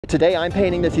Today I'm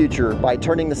painting the future by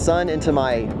turning the sun into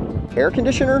my air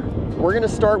conditioner. We're gonna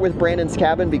start with Brandon's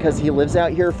cabin because he lives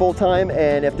out here full time,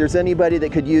 and if there's anybody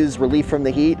that could use relief from the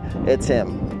heat, it's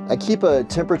him. I keep a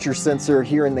temperature sensor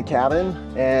here in the cabin,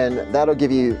 and that'll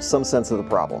give you some sense of the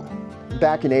problem.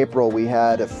 Back in April, we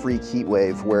had a freak heat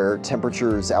wave where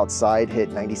temperatures outside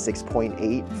hit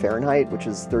 96.8 Fahrenheit, which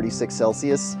is 36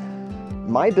 Celsius.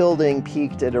 My building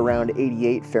peaked at around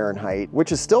 88 Fahrenheit,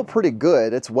 which is still pretty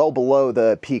good. It's well below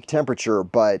the peak temperature,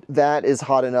 but that is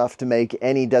hot enough to make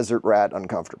any desert rat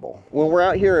uncomfortable. When we're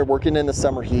out here working in the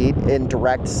summer heat in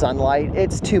direct sunlight,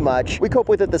 it's too much. We cope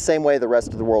with it the same way the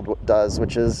rest of the world does,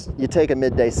 which is you take a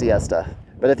midday siesta.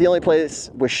 But if the only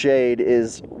place with shade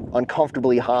is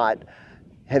uncomfortably hot,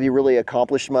 have you really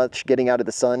accomplished much getting out of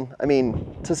the sun? I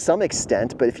mean, to some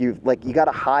extent, but if you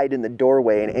gotta hide in the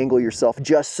doorway and angle yourself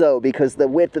just so because the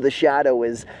width of the shadow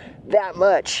is that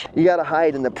much. You gotta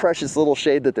hide in the precious little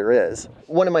shade that there is.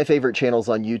 One of my favorite channels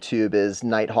on YouTube is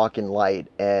Nighthawk and Light,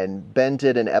 and Ben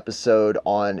did an episode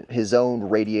on his own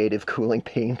radiative cooling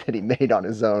paint that he made on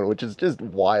his own, which is just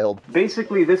wild.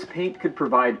 Basically, this paint could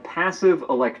provide passive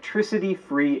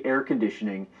electricity-free air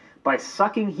conditioning by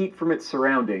sucking heat from its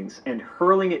surroundings and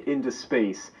hurling it into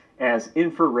space as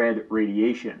infrared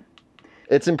radiation.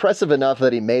 It's impressive enough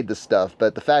that he made the stuff,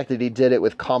 but the fact that he did it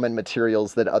with common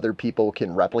materials that other people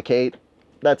can replicate,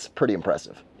 that's pretty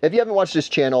impressive. If you haven't watched this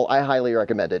channel, I highly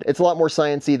recommend it. It's a lot more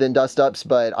sciencey than DUSTUPS,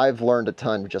 but I've learned a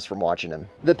ton just from watching him.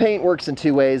 The paint works in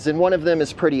two ways, and one of them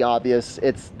is pretty obvious.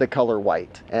 It's the color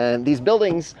white. And these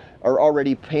buildings are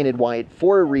already painted white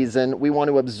for a reason. We want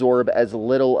to absorb as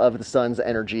little of the sun's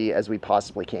energy as we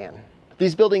possibly can.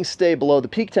 These buildings stay below the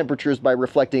peak temperatures by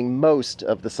reflecting most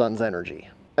of the sun's energy.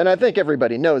 And I think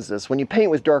everybody knows this. When you paint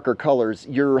with darker colors,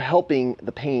 you're helping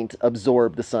the paint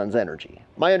absorb the sun's energy.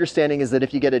 My understanding is that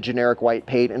if you get a generic white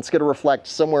paint, it's going to reflect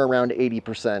somewhere around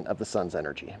 80% of the sun's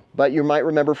energy. But you might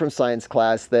remember from science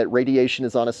class that radiation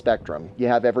is on a spectrum. You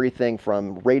have everything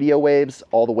from radio waves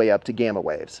all the way up to gamma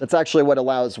waves. That's actually what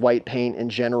allows white paint in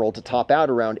general to top out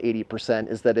around 80%,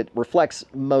 is that it reflects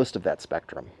most of that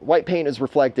spectrum. White paint is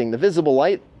reflecting the visible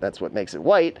light, that's what makes it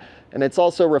white, and it's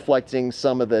also reflecting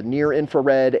some of the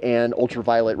near-infrared and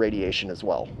ultraviolet radiation as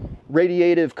well.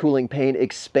 Radiative cooling paint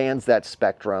expands that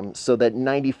spectrum so that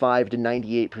 95 to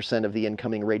 98% of the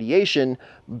incoming radiation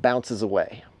bounces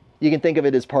away. You can think of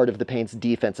it as part of the paint's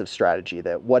defensive strategy,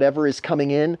 that whatever is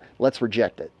coming in, let's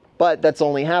reject it. But that's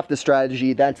only half the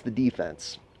strategy, that's the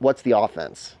defense. What's the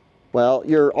offense? Well,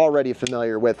 you're already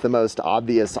familiar with the most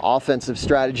obvious offensive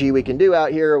strategy we can do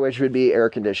out here, which would be air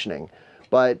conditioning.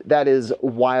 But that is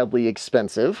wildly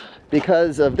expensive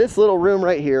because of this little room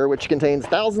right here, which contains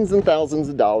thousands and thousands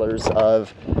of dollars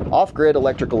of off-grid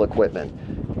electrical equipment.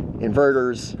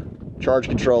 Inverters, charge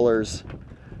controllers,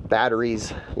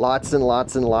 batteries, lots and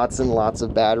lots and lots and lots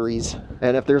of batteries.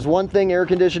 And if there's one thing air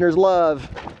conditioners love,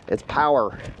 it's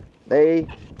power. They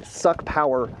suck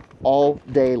power all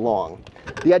day long.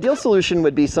 The ideal solution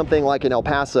would be something like in El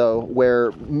Paso,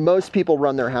 where most people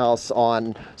run their house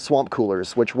on swamp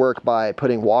coolers, which work by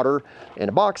putting water in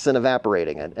a box and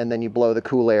evaporating it, and then you blow the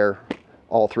cool air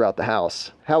all throughout the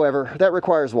house. However, that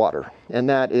requires water, and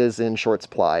that is in short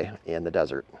supply in the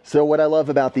desert. So what I love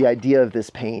about the idea of this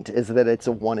paint is that it's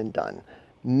a one and done.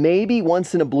 Maybe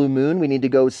once in a blue moon, we need to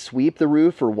go sweep the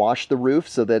roof or wash the roof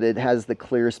so that it has the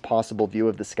clearest possible view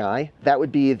of the sky. That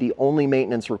would be the only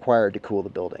maintenance required to cool the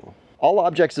building. All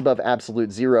objects above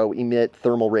absolute zero emit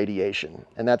thermal radiation,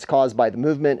 and that's caused by the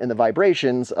movement and the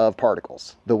vibrations of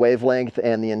particles. The wavelength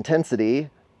and the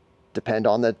intensity depend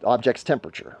on the object's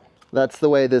temperature. That's the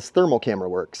way this thermal camera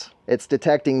works. It's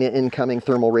detecting the incoming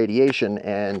thermal radiation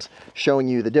and showing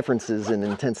you the differences in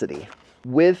intensity.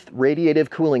 With radiative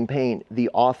cooling paint,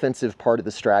 the offensive part of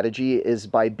the strategy is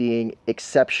by being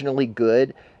exceptionally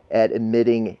good at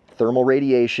emitting thermal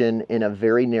radiation in a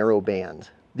very narrow band.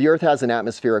 The Earth has an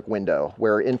atmospheric window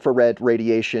where infrared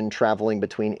radiation traveling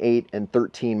between 8 and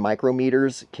 13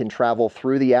 micrometers can travel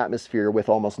through the atmosphere with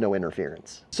almost no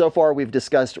interference. So far, we've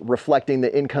discussed reflecting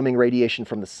the incoming radiation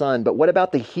from the sun, but what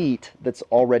about the heat that's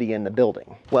already in the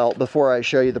building? Well, before I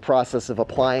show you the process of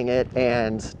applying it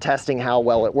and testing how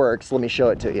well it works, let me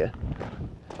show it to you.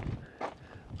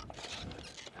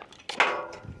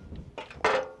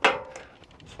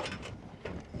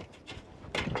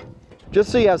 Just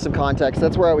so you have some context,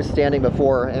 that's where I was standing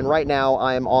before, and right now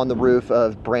I am on the roof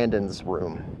of Brandon's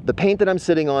room. The paint that I'm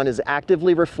sitting on is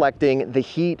actively reflecting the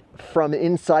heat from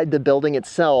inside the building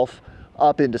itself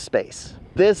up into space.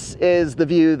 This is the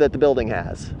view that the building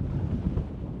has.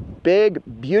 Big,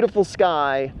 beautiful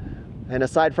sky, and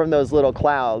aside from those little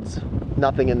clouds,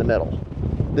 nothing in the middle.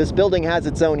 This building has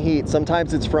its own heat.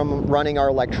 Sometimes it's from running our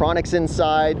electronics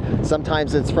inside.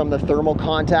 Sometimes it's from the thermal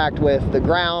contact with the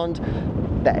ground,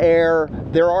 the air.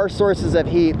 There are sources of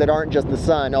heat that aren't just the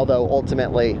sun, although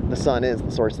ultimately the sun is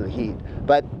the source of the heat.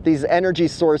 But these energy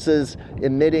sources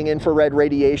emitting infrared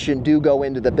radiation do go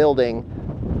into the building,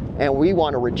 and we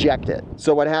want to reject it.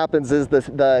 So what happens is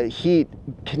the heat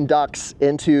conducts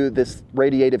into this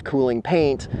radiative cooling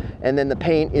paint, and then the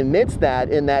paint emits that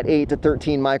in that 8 to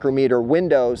 13 micrometer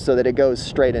window so that it goes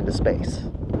straight into space.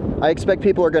 I expect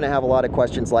people are going to have a lot of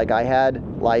questions like I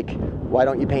had, like, why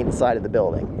don't you paint the side of the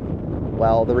building?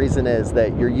 Well, the reason is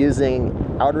that you're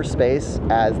using outer space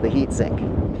as the heat sink.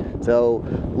 So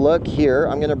look here,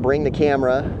 I'm going to bring the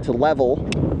camera to level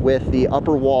with the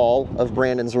upper wall of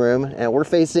Brandon's room, and we're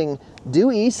facing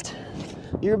due east.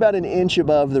 You're about an inch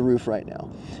above the roof right now.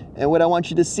 And what I want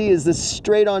you to see is this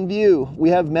straight on view. We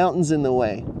have mountains in the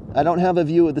way. I don't have a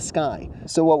view of the sky.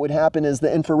 So what would happen is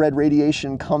the infrared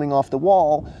radiation coming off the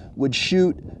wall would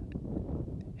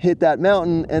hit that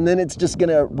mountain, and then it's just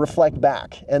gonna reflect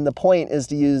back. And the point is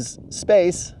to use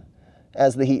space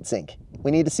as the heat sink.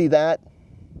 We need to see that,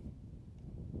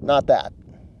 not that.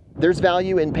 There's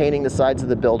value in painting the sides of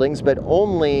the buildings, but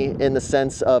only in the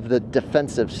sense of the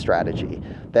defensive strategy,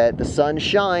 that the sun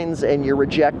shines and you're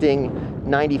rejecting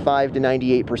 95 to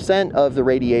 98% of the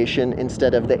radiation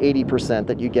instead of the 80%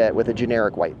 that you get with a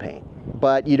generic white paint.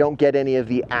 But you don't get any of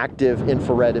the active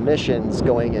infrared emissions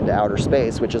going into outer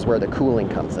space, which is where the cooling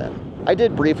comes in. I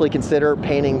did briefly consider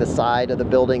painting the side of the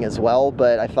building as well,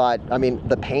 but I thought, I mean,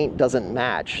 the paint doesn't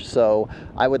match, so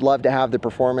I would love to have the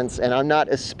performance, and I'm not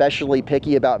especially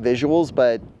picky about visuals,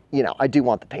 but, you know, I do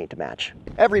want the paint to match.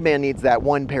 Every man needs that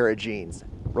one pair of jeans.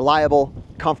 Reliable,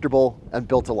 comfortable, and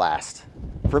built to last.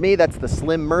 For me, that's the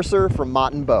Slim Mercer from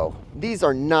Mott & Bow. These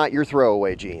are not your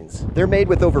throwaway jeans. They're made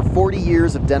with over 40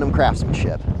 years of denim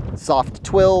craftsmanship. Soft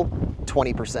twill,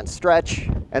 20% stretch,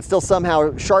 and still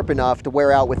somehow sharp enough to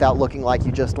wear out without looking like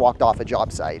you just walked off a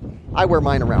job site. I wear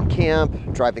mine around camp,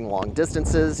 driving long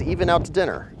distances, even out to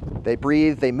dinner. They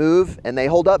breathe, they move, and they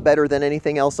hold up better than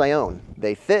anything else I own.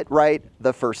 They fit right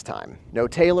the first time. No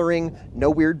tailoring, no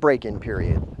weird break-in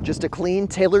period. Just a clean,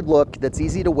 tailored look that's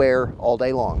easy to wear all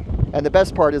day long. And the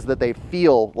best part is that they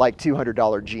feel like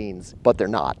 $200 jeans, but they're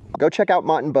not. Go check out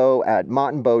Mott & Bow at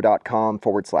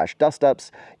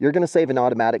mottandbow.com/dustups. You're gonna save an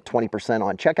automatic 20%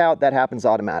 on checkout. That happens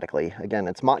automatically. Again,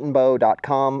 it's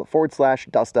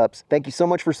mottandbow.com/dustups. Thank you so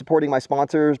much for supporting my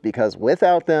sponsors, because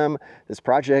without them, this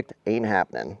project ain't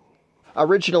happening.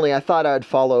 Originally, I thought I'd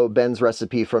follow Ben's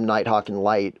recipe from Nighthawk and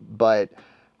Light, but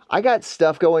I got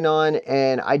stuff going on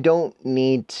and I don't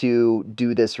need to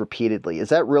do this repeatedly. Is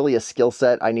that really a skill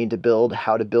set I need to build,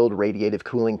 how to build radiative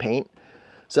cooling paint?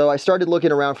 So I started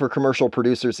looking around for commercial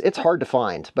producers. It's hard to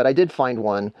find, but I did find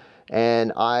one,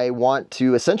 and I want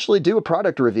to essentially do a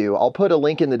product review. I'll put a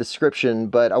link in the description,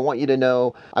 but I want you to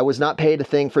know I was not paid a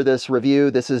thing for this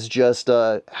review. This is just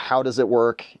how does it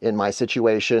work in my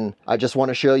situation. I just want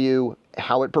to show you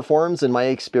how it performs and my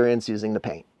experience using the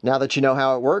paint. Now that you know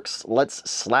how it works, let's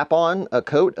slap on a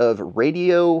coat of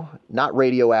not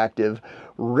radioactive,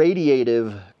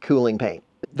 radiative cooling paint.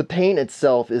 The paint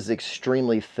itself is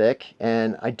extremely thick,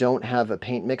 and I don't have a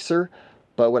paint mixer,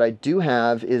 but what I do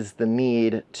have is the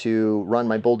need to run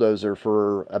my bulldozer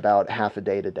for about half a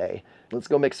day today. Let's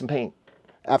go mix some paint.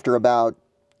 After about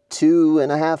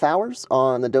 2.5 hours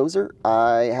on the dozer,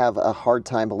 I have a hard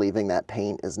time believing that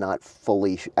paint is not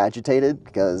fully agitated,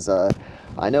 because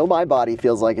I know my body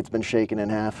feels like it's been shaken in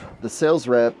half. The sales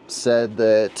rep said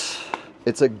that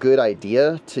it's a good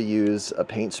idea to use a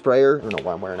paint sprayer. I don't know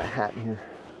why I'm wearing a hat in here.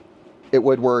 It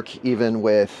would work even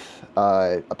with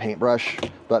a paintbrush,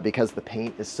 but because the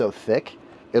paint is so thick,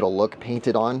 it'll look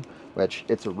painted on, which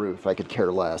it's a roof, I could care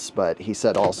less, but he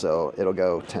said also it'll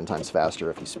go 10 times faster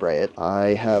if you spray it.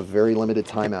 I have very limited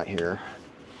time out here,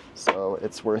 so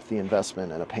it's worth the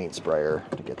investment in a paint sprayer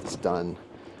to get this done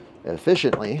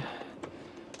efficiently.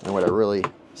 And what I really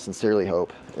sincerely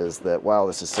hope is that while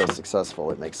this is so successful,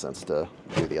 it makes sense to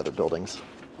do the other buildings.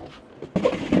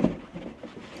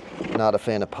 Not a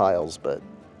fan of piles, but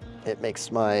it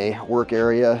makes my work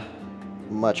area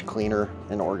much cleaner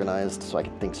and organized so I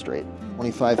can think straight.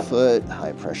 25-foot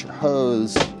high pressure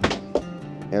hose,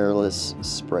 airless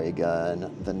spray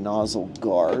gun, the nozzle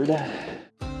guard.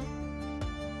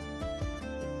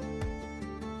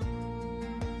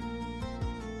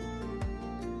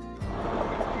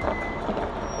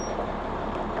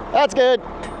 That's good.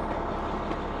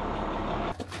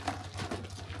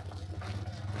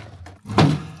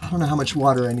 I don't know how much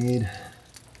water I need.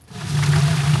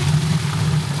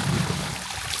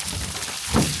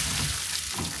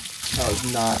 That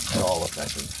was not at all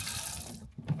effective.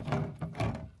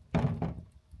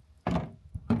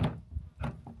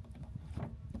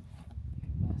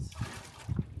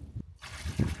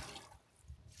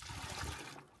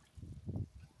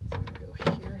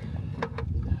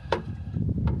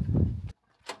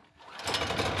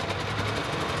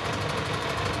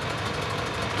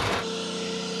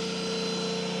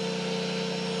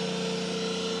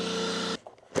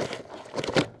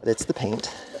 but it's the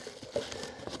paint.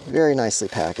 Very nicely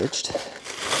packaged.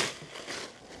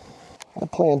 I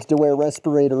planned to wear a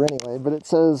respirator anyway, but it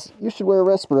says you should wear a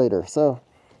respirator, so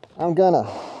I'm gonna.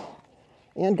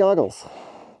 And goggles.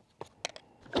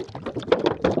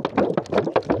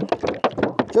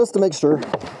 Just to make sure.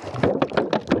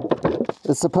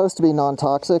 It's supposed to be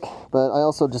non-toxic, but I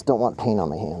also just don't want paint on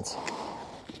my hands.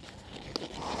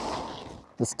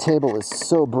 This table is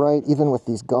so bright, even with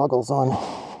these goggles on.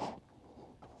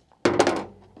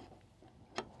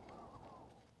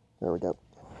 There we go.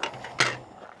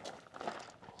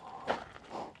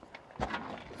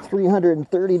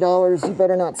 $330, you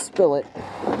better not spill it.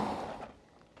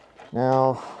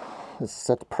 Now, this is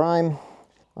set to prime.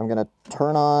 I'm gonna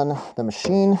turn on the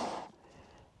machine,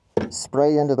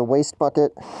 spray into the waste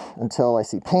bucket until I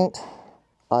see paint.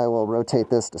 I will rotate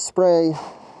this to spray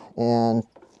and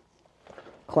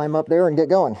climb up there and get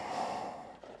going.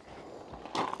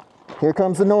 Here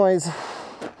comes the noise.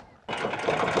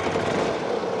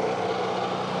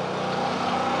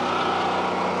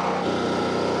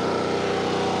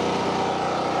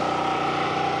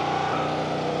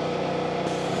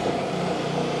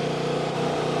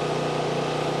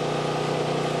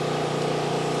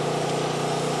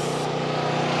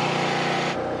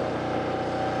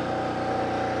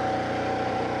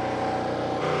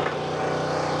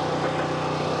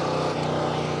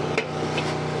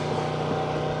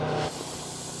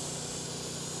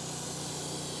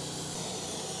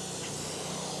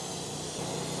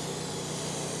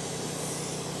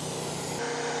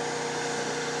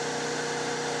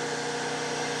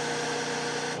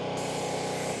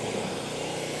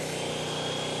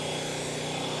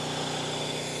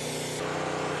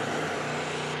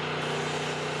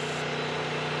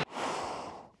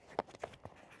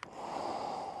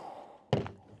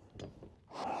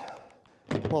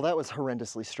 Well, that was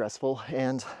horrendously stressful,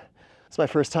 and it's my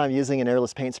first time using an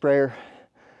airless paint sprayer.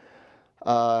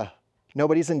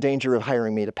 Nobody's in danger of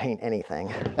hiring me to paint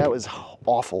anything. That was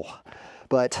awful,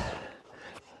 but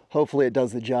hopefully it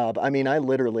does the job. I mean, I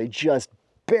literally just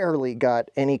barely got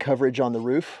any coverage on the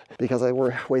roof because I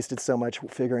wasted so much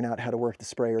figuring out how to work the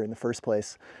sprayer in the first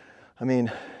place. I mean,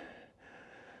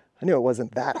 I knew it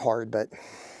wasn't that hard, but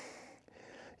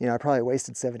you know, I probably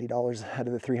wasted $70 out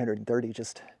of the $330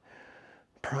 just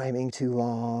priming too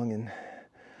long and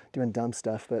doing dumb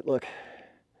stuff. But look,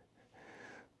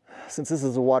 since this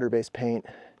is a water-based paint,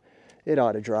 it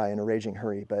ought to dry in a raging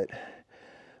hurry, but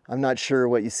I'm not sure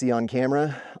what you see on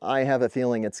camera. I have a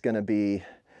feeling it's going to be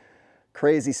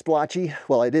crazy splotchy.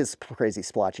 Well, it is crazy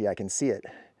splotchy, I can see it,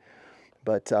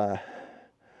 but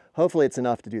hopefully it's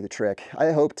enough to do the trick.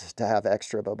 I hoped to have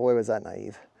extra, but boy was that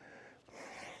naive.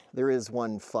 There is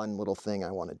one fun little thing I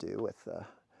want to do with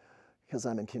because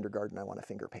I'm in kindergarten, I want to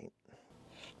finger paint.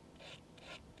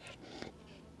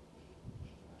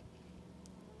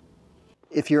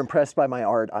 If you're impressed by my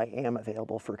art, I am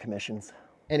available for commissions.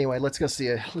 Anyway, let's go see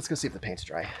if the paint's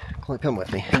dry. Come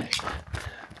with me.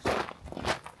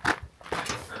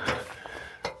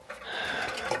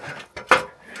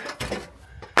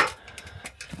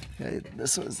 Okay,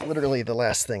 this was literally the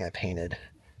last thing I painted.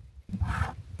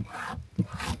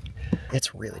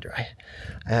 It's really dry.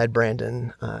 I had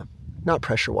Brandon not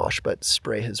pressure wash, but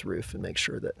spray his roof and make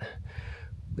sure that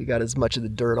we got as much of the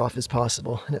dirt off as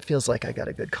possible. And it feels like I got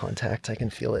a good contact. I can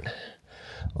feel it.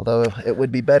 Although it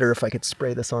would be better if I could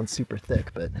spray this on super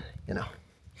thick, but you know,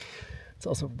 it's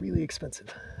also really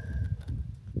expensive.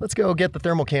 Let's go get the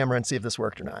thermal camera and see if this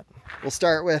worked or not. We'll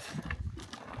start with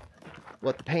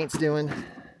what the paint's doing.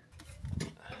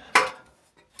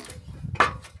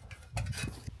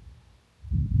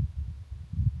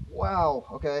 Wow,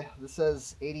 okay, this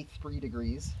says 83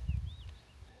 degrees.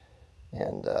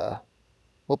 And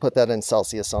we'll put that in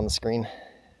Celsius on the screen.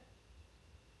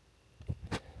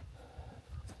 I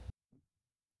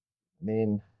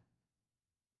mean,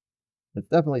 it's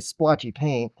definitely splotchy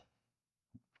paint.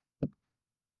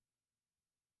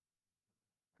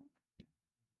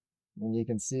 And you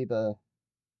can see the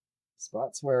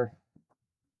spots where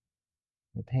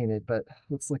I painted, but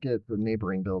let's look at the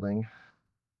neighboring building.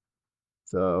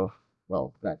 So,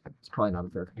 well, that's probably not a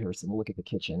fair comparison. We'll look at the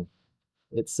kitchen.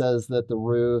 It says that the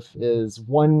roof is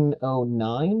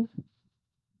 109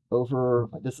 over,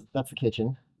 that's the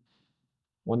kitchen,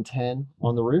 110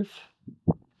 on the roof.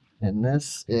 And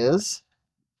this is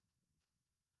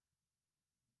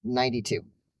 92.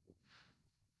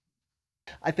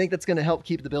 I think that's going to help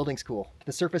keep the buildings cool.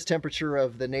 The surface temperature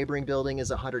of the neighboring building is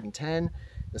 110.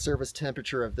 The surface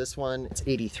temperature of this one, it's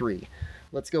 83.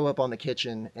 Let's go up on the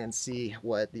kitchen and see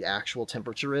what the actual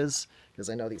temperature is, because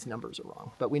I know these numbers are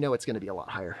wrong, but we know it's going to be a lot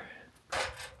higher.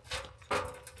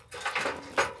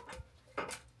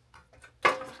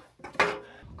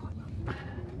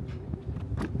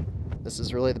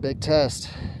 is really the big test.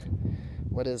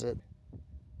 What is it?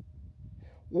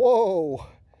 Whoa!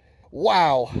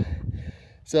 Wow!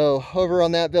 So over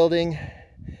on that building,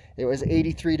 it was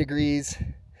 83 degrees,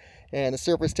 and the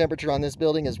surface temperature on this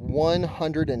building is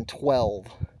 112.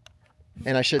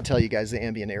 And I should tell you guys the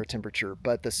ambient air temperature,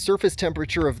 but the surface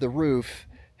temperature of the roof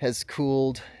has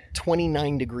cooled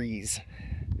 29 degrees.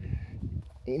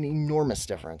 An enormous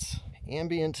difference.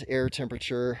 Ambient air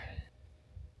temperature,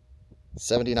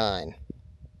 79.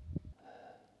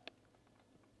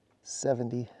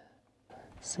 70,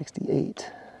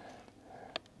 68,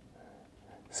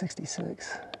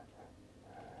 66,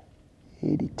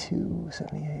 82,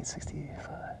 78, 65.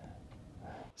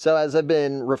 So as I've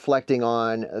been reflecting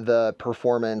on the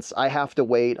performance, I have to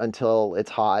wait until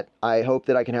it's hot. I hope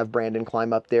that I can have Brandon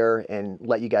climb up there and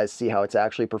let you guys see how it's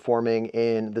actually performing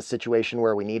in the situation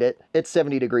where we need it. It's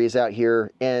 70 degrees out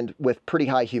here, and with pretty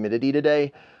high humidity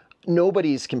today,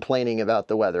 nobody's complaining about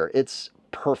the weather. It's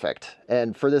perfect.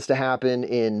 And for this to happen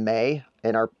in May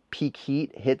and our peak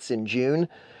heat hits in June,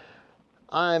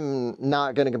 I'm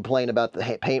not going to complain about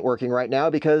the paint working right now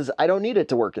because I don't need it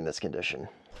to work in this condition.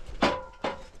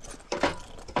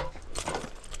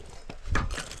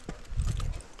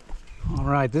 All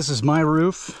right, this is my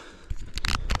roof.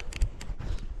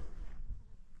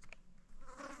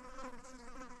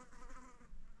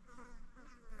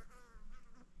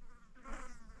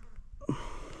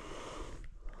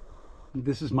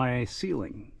 This is my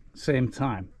ceiling, same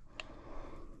time.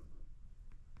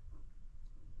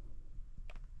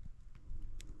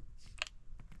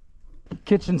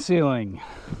 Kitchen ceiling,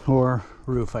 or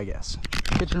roof, I guess.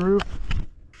 Kitchen roof,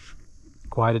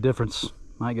 quite a difference,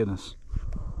 my goodness.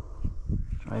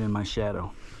 Right in my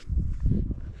shadow.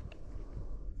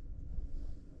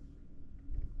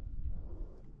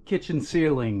 Kitchen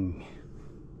ceiling.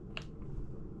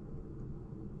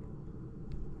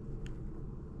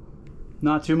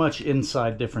 Not too much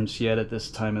inside difference yet at this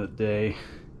time of the day.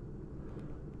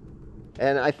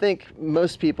 And I think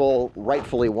most people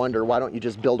rightfully wonder, why don't you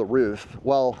just build a roof?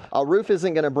 Well, a roof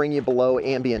isn't going to bring you below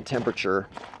ambient temperature.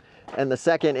 And the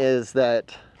second is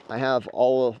that I have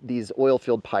all of these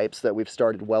oil-filled pipes that we've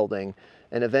started welding,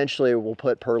 and eventually we'll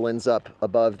put purlins up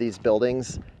above these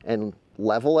buildings and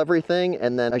level everything,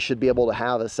 and then I should be able to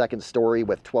have a second story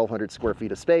with 1,200 square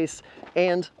feet of space.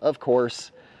 And of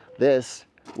course, this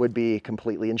would be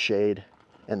completely in shade,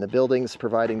 and the buildings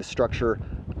providing the structure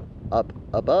up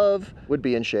above would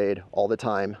be in shade all the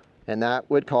time, and that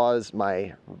would cause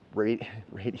my radiative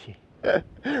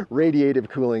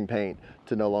cooling paint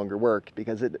to no longer work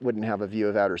because it wouldn't have a view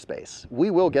of outer space.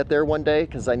 We will get there one day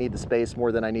because I need the space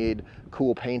more than I need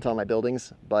cool paint on my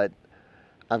buildings, but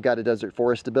I've got a desert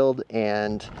forest to build,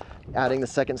 and adding the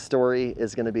second story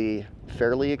is going to be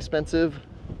fairly expensive.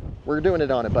 We're doing it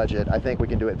on a budget. I think we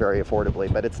can do it very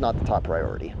affordably, but it's not the top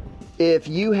priority. If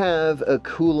you have a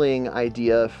cooling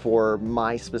idea for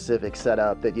my specific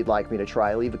setup that you'd like me to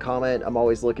try, leave a comment. I'm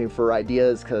always looking for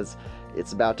ideas because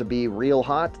it's about to be real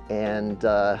hot, and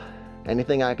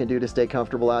anything I can do to stay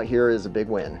comfortable out here is a big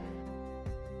win.